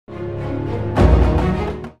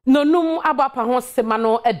No num abapa ho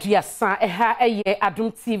semano aduasa eha eye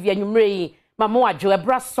Adom TV anwumre mama wajo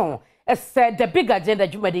ebrason ese the big agenda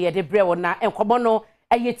dwumade ye de bre wona enkomo no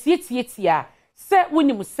eye tietietia se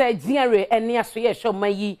wonim se diare ene aso ye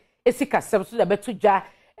hwomayi esikasem so da betudwa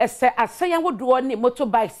ese asayan wodo ne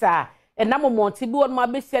motorbikes a enamo monti bi won ma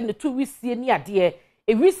besia ne to wisie ni ade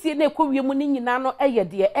e wisie na ekowie mu ni nyina no eye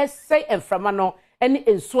de ese enframa no ene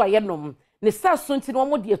ensu ayenom ne saso nti no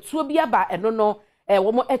mo de tuo bi aba eno no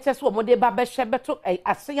womo HS womo de ba be hye beto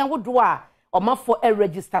aseyan wodo a omafo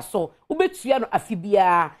register so ubetua no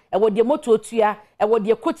afibia wo de moto otua wo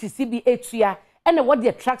de koti CB etua ene wo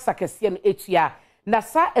de trucks akese no etua na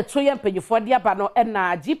sa etoye mpanyifo de aba no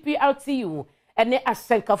na GPRTU ene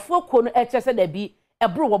asenkafo ko no HS da bi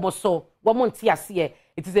ebro womo so womo ntiase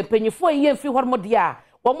it is mpanyifo ye mfi hormo de a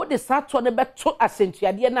womo de sato ne beto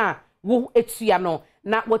asentuade na wo etua no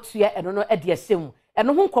na wotua eno no de asem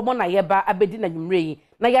eno ho nkomo na yeba abedi na nwumre yi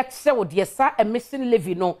na ya kye wo de sa emission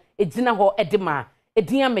levy no ejina ho edema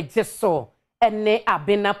edin amegye so ene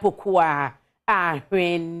abena pokua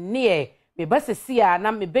ahwene me basesi a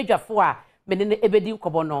na me bedwafo a me ne ebedi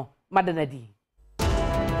nkomo no madanadi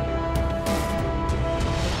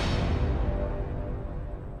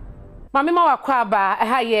mamema wakwaba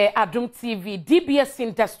ha ye Adom TV DBS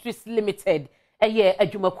Industries Limited eye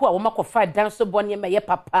adwumaku a wo makofa danso bone me ye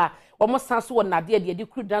papa wo sanso wo nade de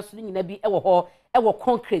kru danso nyina bi ewo ho ewo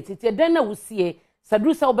concrete ti den na wusie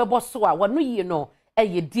sadrusa wo bebo so a wono yi no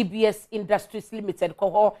eye DBS Industries Limited ko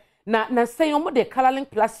ho na say omo de coloring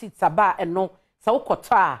plastic aba eno sa wo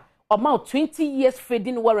kota o ma 20 years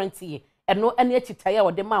trading warranty eno ene achitaya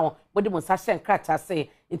wo de ma wo de mo sa hye nkrata se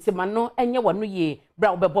ntima no enye wono yi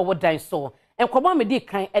bra wo bebo wo dan so enkomo me di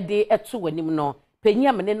kan ede eto wanim no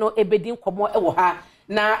penya mene no ebedi nkomo ewo ha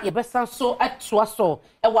na yebesan so atoa so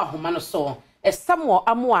ewo ahoma no so esamo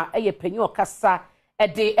amo a eye penyo kasa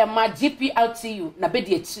ede ema GPRTU na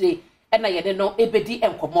bedi akire na yede no ebedi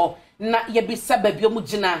nkomo na yebisa babiomu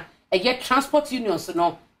gina eye transport unions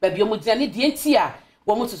no babiomu gina ne die ntia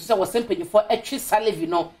wo mo tutu se wo sempanyifo atwi salary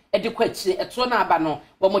no ede kwa akire eto na aba no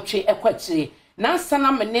wo mo twe ekwa akire na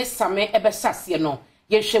sana mene same ebesase no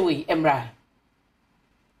yehwewe emra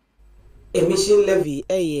Emission levy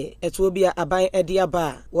eto bia aban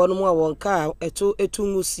ediaba wonum a wonka eto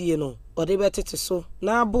etungusie no ode betete so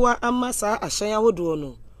na aboa amasa ahyan ahodo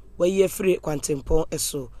no wayi afire kwantempon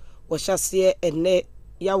eso wo hyase enne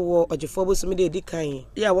yawo ogefo bosumi de edikan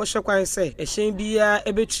ya wo hwekwan se ehyen bia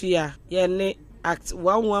ebetua ye ne act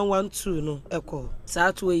 1112 no eko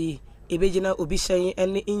saato yi ebegina obi hyen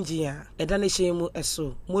ene engine eda ne hyen mu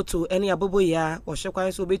eso moto ene abobo ya wo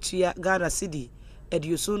hwekwan se obetua Ghana cedi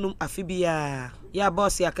ediosunum afibia ya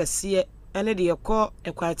boss yakase ene de yekọ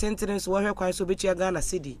ekwatentenens wo hwe kwan so betua Ghana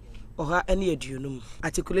cedi oha ene edionum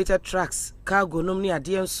articulated tracks cargo num ne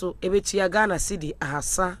ade enso ebetua Ghana cedi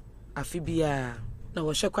ahasa afibia na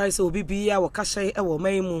wo hwe kwan so obibia wo kahye e wo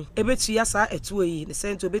maimu ebetua sa etuo yi ne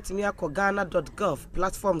sento betimi akọ ghana.gov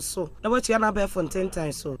platform so na wetua na be for 10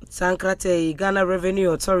 times so sankrate Ghana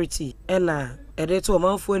Revenue Authority ena edeto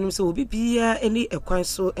manfo anim so obibia eni ekwan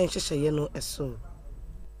so enhyehyeye no eso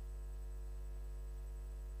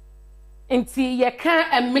Inti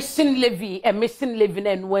yeka emission levy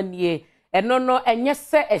na enwanie eno no enye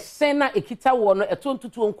se ehyen na ekita wo no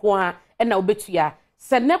etontutu nko a na obetua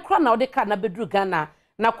se ne kra na ode ka na bedru Ghana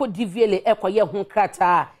na ko diviele ekoye ho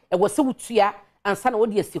krata ewo se wutua ansa na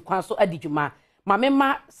wode asikwan so adijuma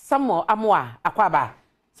mamema samo amoa akwaba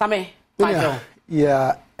same majo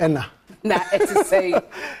ya ena na eti say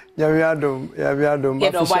ya bi adom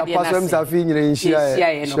afisha pasem safi nyire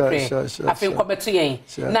nhia sure afin kobeto yen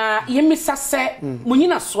na yemisa se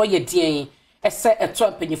munyina so ye den ese eto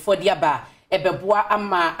apanyifo de aba ebeboa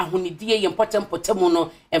ama ahonidie ye potem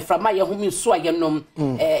no enframa ye homi so ayenom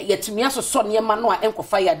yetumi asoso ne ma no a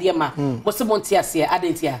enkofa yade ma mo se monti ase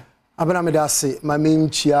adentia abana me da ase ma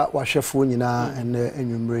menchia wahwefo nyina ene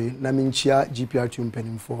enwumre na menchia GPRTU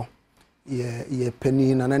mpanimfo ye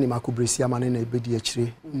penny na nani makubresi amane na ebedi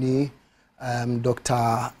akire ni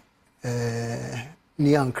Dr.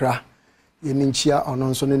 ni ankra ye minchia ono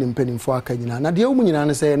nso ne mpanimfo aka nyina na de omu nyina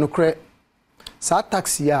ne se no kre sa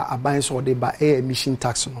taxi a aban so de ba emission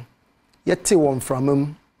tax no yete won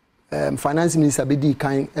from finance minister bedi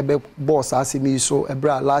kan ebe boss asemi so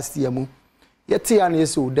ebra last year mu yete ya na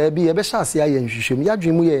so da bi ebe hya ase aye nhwehwem ya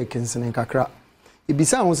dwemu ye kensene kakra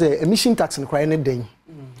ebisa ho se emission tax no kra ne den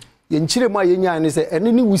ye nchire mu ayenya ne se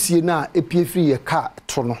ene ne wusie na epie free ye car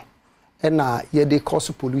to no na ye de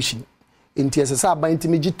cause pollution enti esesa aban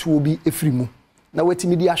ntimi gituo bi efiri mu na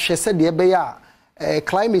watimi di ahwese de ebe ya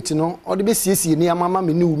climate no ode be siesie ni amama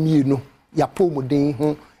me ne umie no ya pomuden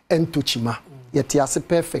ho entochima yetiase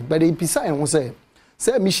perfect but e pisa en ho say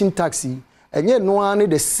emission tax enye no ane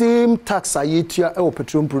the same tax ayetua e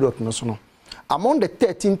petroleum product no so no among the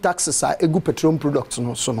 13 taxes are egu petroleum products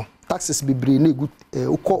no so no taxes be bre na egu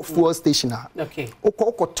uko fuel station okay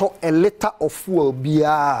uko to a liter of fuel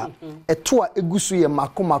bia eto a egu so ye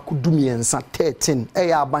makomako dumiensa 13 e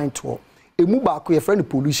ya aban to emu ba ko ye friend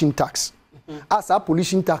pollution tax as a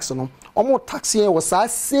pollution tax no omo tax ye was a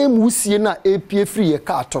same wusie na APA free ye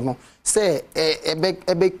car to no say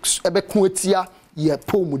ebe kuatia ye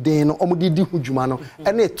pom den no omo di hudwuma no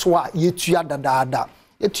ene to a ye tua dadaada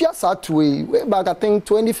ye tua sa to way back I think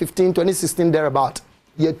 2015 2016 thereabout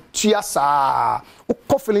ye tua sa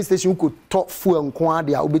o filling station could top fuel nko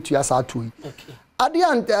ade a obetua sa to yi ade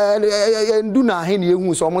and do na he ne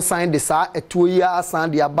hu so omo sign de sa eto yi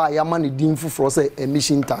asan de aba ya ma ne din fufuro say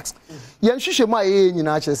emission tax yen hwehwe ma ye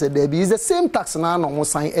nyina kire say there be is the same tax na no mo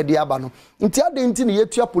sign e de aba no nti ade nti ne ye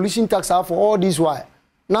tua pollution tax for all this while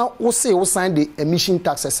now we say we sign the emission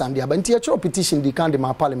taxes and the but here petition the can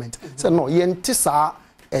my parliament say no yenti sa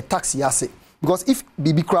tax yase because if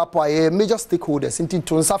bibi crap major stakeholders into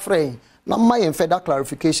to nsafre na my further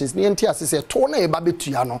clarifications ni yenti ase say to na e ba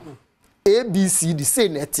betua no ABC the say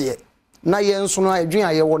net na yenso no adwen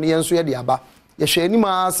aye wo no yenso ye de aba ye hwe ani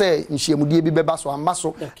ma say nhyiamudie bi beba so amba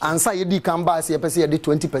so ansa ye di kan ba say ye pese ye de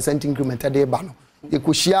 20% increment de ba no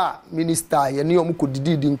Ekushia minister yeni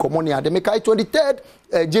omukudidi di nkomoni ade mekai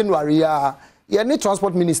 23rd January ya yeni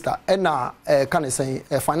transport minister ena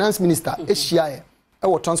finance minister ehia e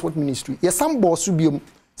wo transport ministry ye sambo so biom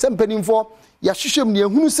se mpanimfo ya hwehwem ne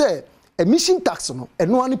ehunu se emission tax no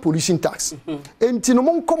eno ani pollution tax enti no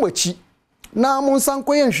monkom achi na mo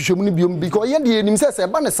nsanko ye nhwehwem ne biom because ye de enim se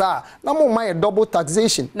ba ne sa na mo ma ye double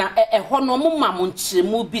taxation na ho no mo ma mo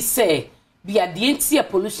nkyeremu bi se bia de enti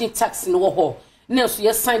pollution tax no ho na so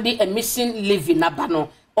ye sign the emission levy na ba no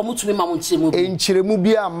omutumi ma monchiremu bi enchiremu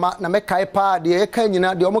bi ama na mekai pa de ye kan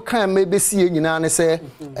nyina de omukan ma besie nyina ne se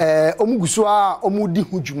omuguso a omudi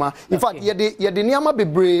hudwuma in fact ye de niama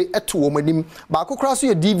bebre eto omanim ba akokra so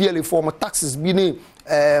ye DVL form taxes bi ne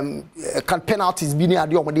can penalties bi ne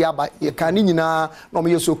ade omde aba ye kan nyina na omo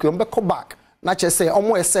yeso ko mbeko back na che say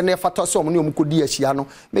omo ese na fata so omo ne omukodi ahia no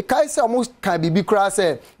me kai say omo kan bibi kra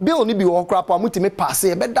say bill ni bi wo kra pa mutimi pass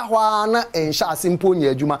e beda hwa na ensha asimpo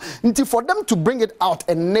nya adwuma nti for them to bring it out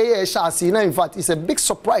and na sha asi na in fact it's a big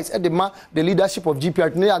surprise at the leadership of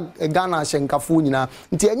GPR na Ghana shenkafo nyina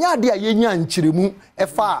nti enya ade a yenya nkyiremu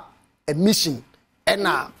efa emission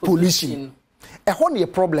ena pollution ho ne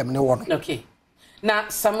problem ne wo no okay na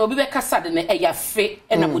samo bi be kasa de na eyafe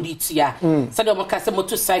na moditua se de mo kasa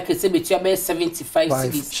motorcycle se betua be 75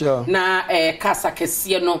 cedis na kasa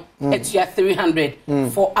kese no etua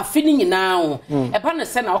 300 for afini nyina o e ba no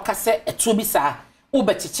se na okase etuo bi sa wo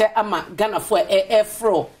bechiche ama Ghana fo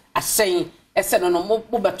fro asen ese no no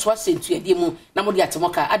mo beto asentuade mu na mo de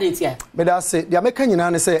atemoka adentia me da se de ameka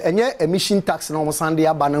nyina ne se enye emission tax na mo sande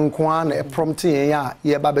aba no nko a na prompt yen a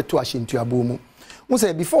ye ba beto asentuabo mu mo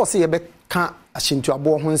say before say ye be ka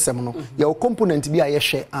achintuabo ho nsem no ye component bi a ye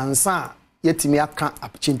hwe ansa yetimi aka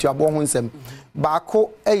achintuabo ho nsem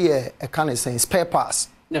baako eye ka ne sen spare parts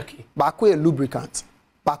okay baako ye lubricant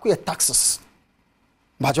baako ye taxes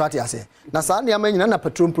bajwati ase na sa ne amanyina na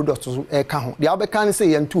petroleum products ka ho de abeka ne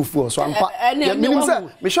say ye ntufuo so ampa ye minim se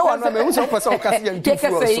me hwe wa no me hu se opese o kase ye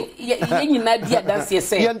ntufuo so ye nyina dia dance ye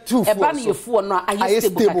say e ba ne yefuo no aye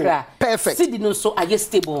stable perfect sidi no so aye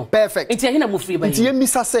stable perfect nti ahina mu free ba nti ye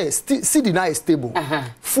misa say sidi na aye stable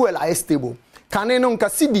fuel aye stable kane no nka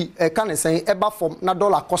sidi kane sen eba form na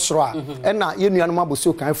dollar kosro a e na ye nuanu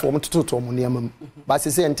maboso kan form tototo mo ne amam ba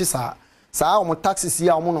se say nti sa omo taxes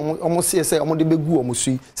ya omo say omo de begu omo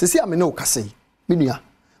sui se ame na okase menua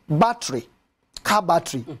battery car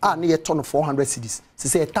battery na ye ton 400 cedis se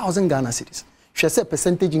say 1000 Ghana cedis hwe say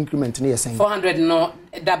percentage increment na ye sen 400 no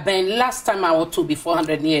that been last time I want to be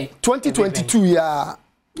 400 near 2022 ya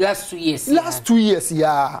last 2 years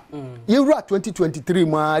ya ye ru 2023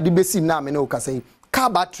 ma de besi na ame na okase car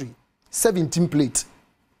battery 17 plate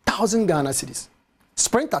 1000 Ghana cedis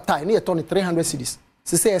sprinter tire na ye ton 300 cedis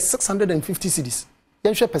se say 650 cedis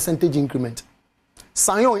yen share percentage increment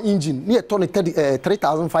Sanyon engine near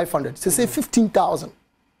 3,500 se say 15,000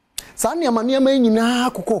 sa niama nyina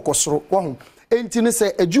kokosoro wo ho enti ne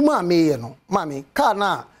se adwuma ameye no mami car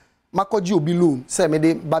na makoji obi loan se me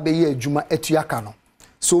de babeye adwuma atuaka no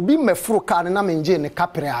so obi mefro car na menje ne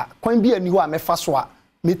kapre a kwan bi ani ho a mefa so a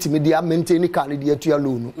metimi de maintain car ne de atua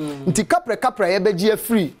loan nti kapre ye beje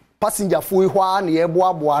free passenger fo hwa na ye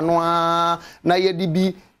boaboa no na ye de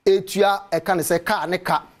bi etua eka ne se car ne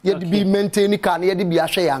ka ye de bi maintain car ne ye de bi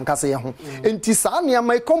ahwe ya nkase ye ho enti saa ne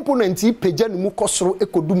ma component yi pagya ne mu kosoro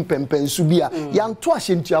ekodum pempensu bi a ya nto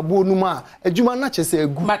ahyentuabo no ma adwuma na chese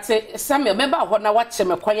agu mate Samuel meba ho na wache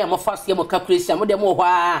me kwan ya mo fast ye mo calculation mo de mo ho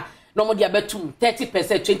a no mo dia betum 30%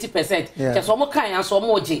 20% just mo kan ya so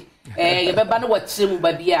mo oje ye beba na wache mu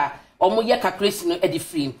ba bia omo ye calculation no edi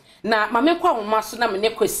free na mame kwa wo maso na me ne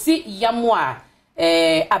kwesi yamo a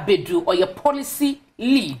abedu or your policy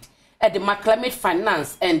lead at the climate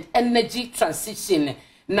finance and energy transition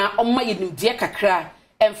na omma yenimdie kakra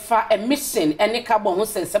emfa emission ene carbon ho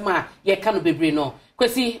sensema ye ka no bebre no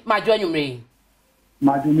kwesi majo anwumre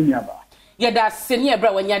majo ni aba ye da seni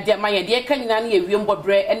ebra wanya de ma ye de ka nyina na ye wiembo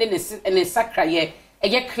bre ene ne sakra ye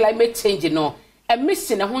climate change no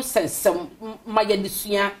emission ho sensem ma ye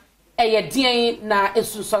nisua eye den na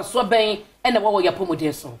esusanso ben ene wo ye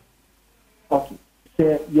pomodin so. Okay.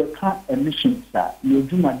 You can't emissions that you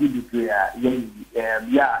do my degree, a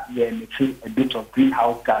bit of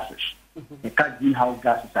greenhouse gases. The greenhouse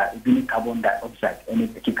gases are being carbon dioxide and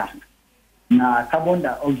it's the gas. Now, carbon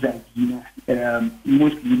dioxide,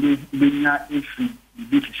 mostly when if we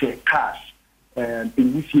say cars,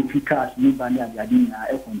 in which you cars, nobody are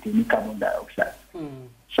containing carbon dioxide.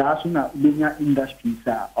 So, as soon as linear industries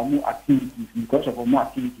are more activities, because of more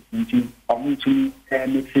activities, are moving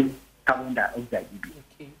mixing carbon dioxide.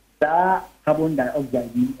 That carbon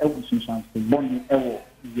dioxide is substance to burn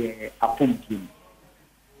the atom.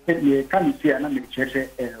 You can see another church,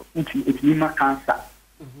 it's lima cancer,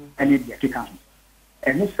 and it's the cancer.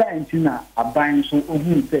 And this science are buying so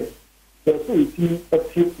who says,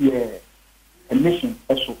 the emission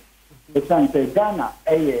also. The science says Ghana,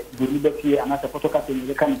 a liberty, and as a photocopy,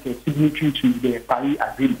 the kind of signatory to the Paris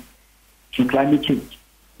Agreement to climate change.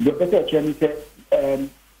 The better chairman said,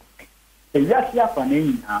 yes, ya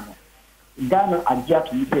faneni amo. Ghana ajia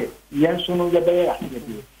to say, yenso no yebe ya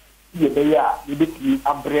yebe. Yebe ya yebe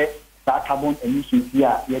abre sa carbon emissions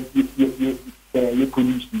ya ye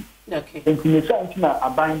produce. Okay. And in the sense na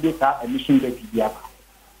abande sa emission levy ya.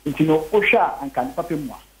 Intino osha ankan pape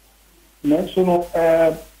mo. Nenso no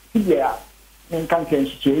ya nkan ken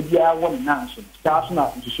se bia won nanso. Sa so na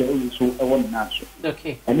se so won nanso.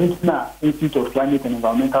 Okay. And it's na Institute of Climate and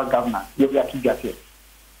Environmental Governance. You ya kigate.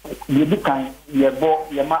 You can you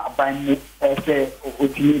ma abandon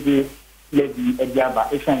otini levy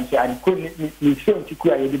ediaba essence and couldn't me so to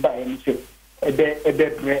create by any say ebe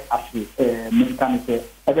as maintain say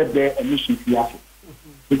ebe emission fiase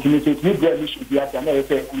it means it need emission fiase and I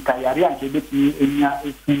say nkayari anke betimi enya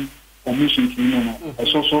esi emission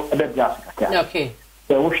no so ebe gas okay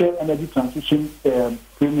the ocean energy transition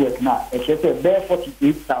framework now it says there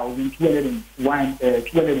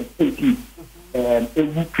 218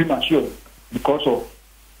 premature because of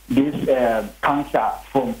this cancer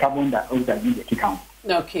from carbon dioxide in the account.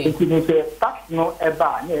 Okay. If you say that's not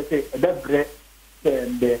about the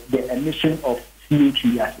emission of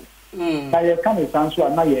CO2 gases. Now you can answer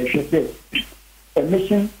now you should say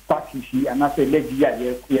emission taxes and I say let's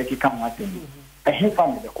you can what I have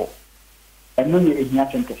found the call. And no you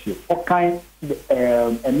can say what kind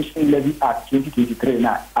emission levy act 2023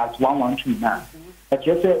 now at 112 now. But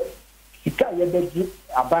you say Ika yebeji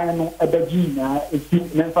abano ebeji na esi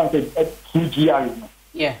menfa say 2GR no.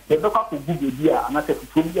 Yeah. The local could be dia and I said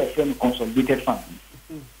to be a consolidated fund.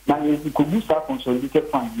 Now you could use that consolidated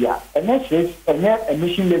fund here. And that says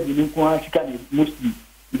emission levy in Kuantika mostly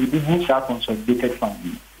the big consolidated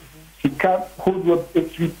fund. Sika hold up a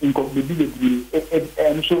street in compatibility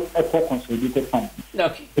and so a consolidated fund.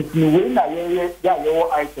 Okay. It's no way na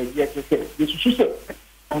I said yes to say. This should say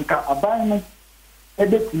Anka abano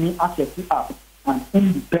me access up an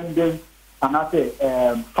independent and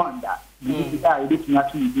fund that you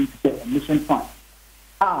say emission fund.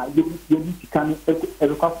 You need to come a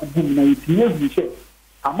request for boom now you say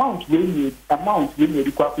amount we need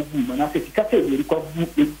require for boom and I say you require boom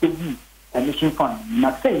emission fund.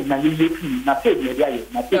 Not say now you not say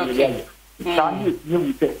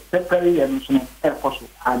you say separate emission efforts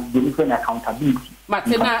and different accountability.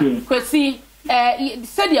 Martina, kwesi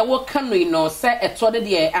said ya wo kanu no say eto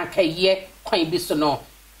de ankaye kwan bi so no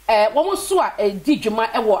wo so a di dwuma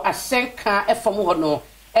e wo asenka efam ho no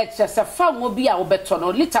chese fa wo bi a wo beto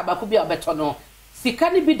no liter ba ko bi a wo beto no sika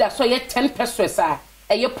ni bi da so ye 10 pesos a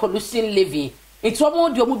ye pollution levy enti wo mo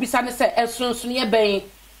de omu bisa ne say esonson ye ben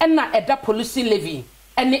na eda pollution levy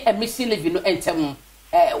ene emission levy no entem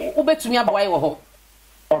wo betumi abawa ye wo ho.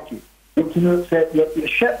 Okay. You know, say your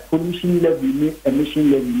share pollution levy,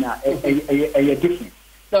 emission levy now, a different.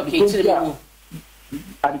 Okay,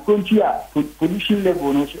 at the country, pollution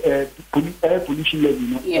level, air pollution levy,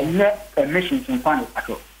 no, emissions and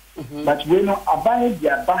finance. But we know about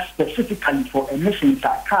their bus specifically for emissions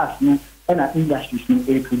that cars no and industries no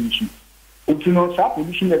air pollution. You know, some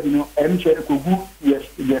pollution that you know, yes,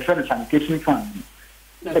 the sanitation fund.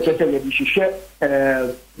 We should share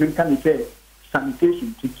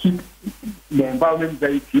sanitation to keep the environment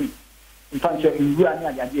very clean. In fact,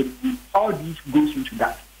 all these goes into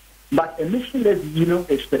that. But emission levy, you know,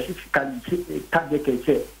 is specifically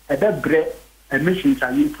targeted at bread emissions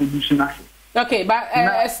are pollution. Okay,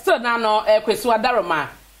 but still now, question Daroma.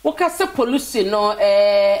 What can say pollution? No,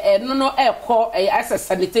 air call as a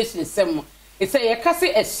sanitation system. It's a case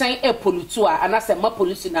a shine air pollutua, and as a more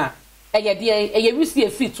pollution. A we see a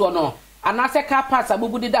fit or no, and as a car pass a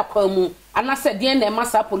bubu da komu, and as a DNA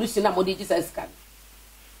massa pollution, and modis scan.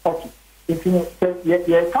 Okay, if you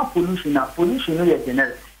say, car pollution, pollution is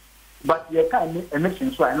generic, but you can't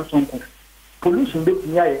emissions, so I know some pollution bit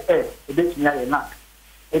near air, a bit near a knock.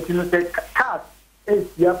 If you say cars is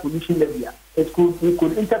your pollution level, we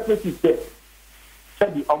could interpret it there.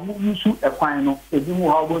 Said the issue a final, a new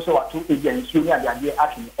house or two against you, the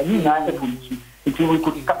action, and you know, pollution. If we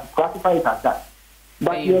could classify it as that.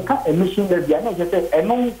 But you can't emission level, I just say, I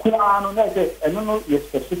don't know, you're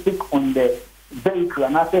specific on the vehicle,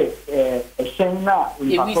 and I say, a Shana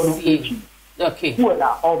in aging. Okay. Who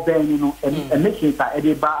are all then, you know, emissions are at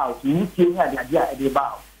the bar, you see the idea at the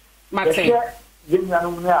bar.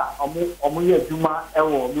 Omoye Juma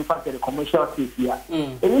ewo mi fa the commercial space here.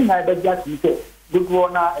 Any na be just say good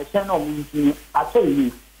one a send omunti I tell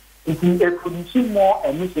you it is producing more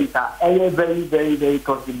emissions are very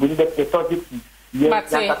toxic bring the toxic.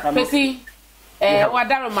 Pesi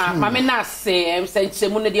wadaroma mame na se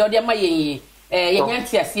senchemu ne de ode amayen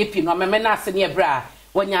yenyanti asiepi no mame na se ne bra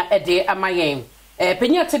wonya ede amayen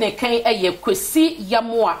penyate ne kan eye kwesi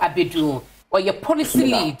yamoa abedu or your policy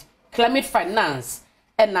lead climate finance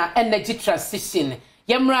and energy transition.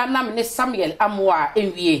 Yemra nam ne Samuel Amwa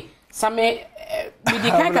enwie. Same we di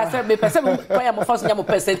kan ka say me person boy am first yam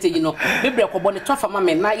percentage you know. Me bre ko bone to fama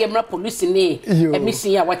me na yemra policy ne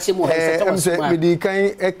emission ya wache mu say me di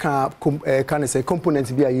kan e kan say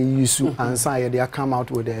component bi a you use and say they come out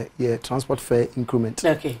with the transport fare increment.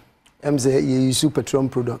 Okay. Say you use petroleum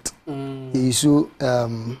product. You use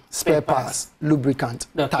spare parts, lubricant,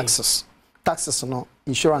 taxes no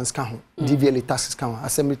insurance can DVLA taxes can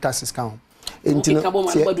assembly taxes can enti no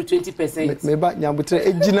 20% meba nyabutre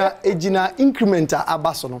ejina increment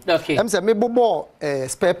abaso no say me bobo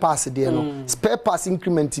spare parts there no spare parts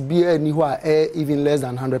increment bi ani ho even less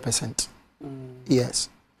than 100%. Yes,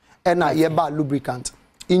 and ye ba lubricant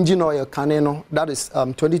engine oil can no that is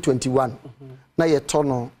 2021 na ye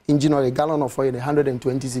tono engine oil gallon of oil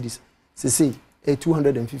 120 cedis see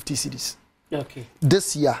 250 cedis. Okay,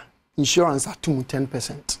 this year insurance are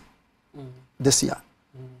 10% this year.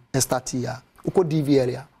 Start year. Uko DV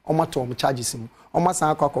area. Oma tom charges him. Oma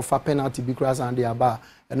san kwa penalty because and the aba.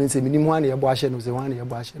 And say minimum one ye boashe no say one ye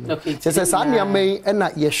boashe no. Say sa na me na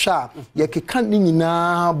ye sha ye keka ni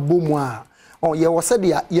nyina bomwa. Oh ye was said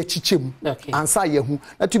ye chichem ansa ye hu.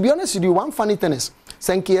 To be honest with you, one funny thing is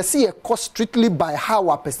senke ye see a cost strictly by how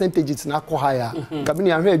our percentages na ko higher.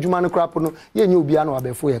 Kabini anhwe adwuma no crap no ye nya obi ano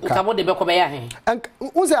abefo ye ka. Kabo de be ko be ya hen. And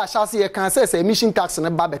unse ashase ye kan say emission tax na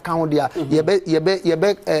ba be kan dia ye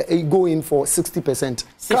be go in for 60%.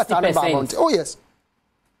 60%. Oh yes.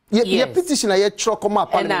 Ye petition ye tro come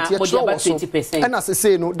up parliament ye tro also. And as I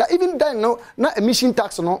say no that even then no na emission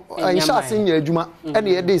tax no insurance nya adwuma and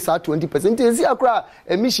ye dey sa 20%. Ezi akra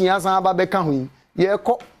emission asan ba be kan ho ye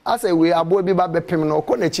ko as a way abo bi ba be pem no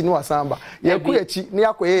ko na chi no asan ba ye ko echi ne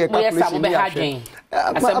akoye ye calculation ye hadwen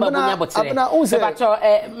asaba bunya botere bacho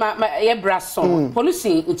ye brason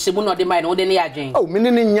policy nchimu no de mai no de ne hadwen oh me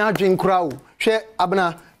ne nya hadwen kura o hwe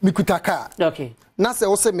abna mikuta car okay na se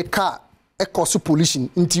wo se me car e cause pollution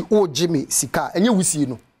nti o jimi sika enye wusi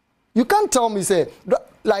no you can't tell me say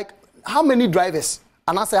like how many drivers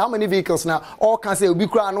and I say how many vehicles now all can say obi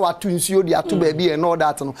kura no atu nsuo di atu baby and all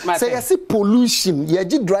that no say you see pollution ye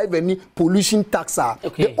gi driver ni pollution tax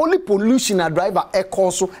the only pollution a driver e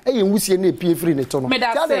cause so e wusie na pie free ne to no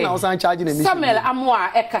tell them now san charge na Samuel Amwa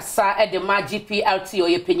e kasa e de ma GPLT o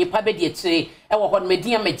ye panyipa be de tire e wo hon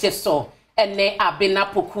media meje so ene abena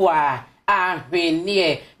pokua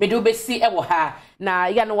ahwenie me do be si e wo ha na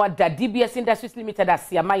ya no wada DBS Industries Limited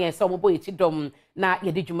asia mayen so mo boye ti dom na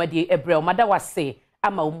ye de dwumade ebrel mada wase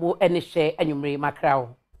ama umo ene hye anwumre makrao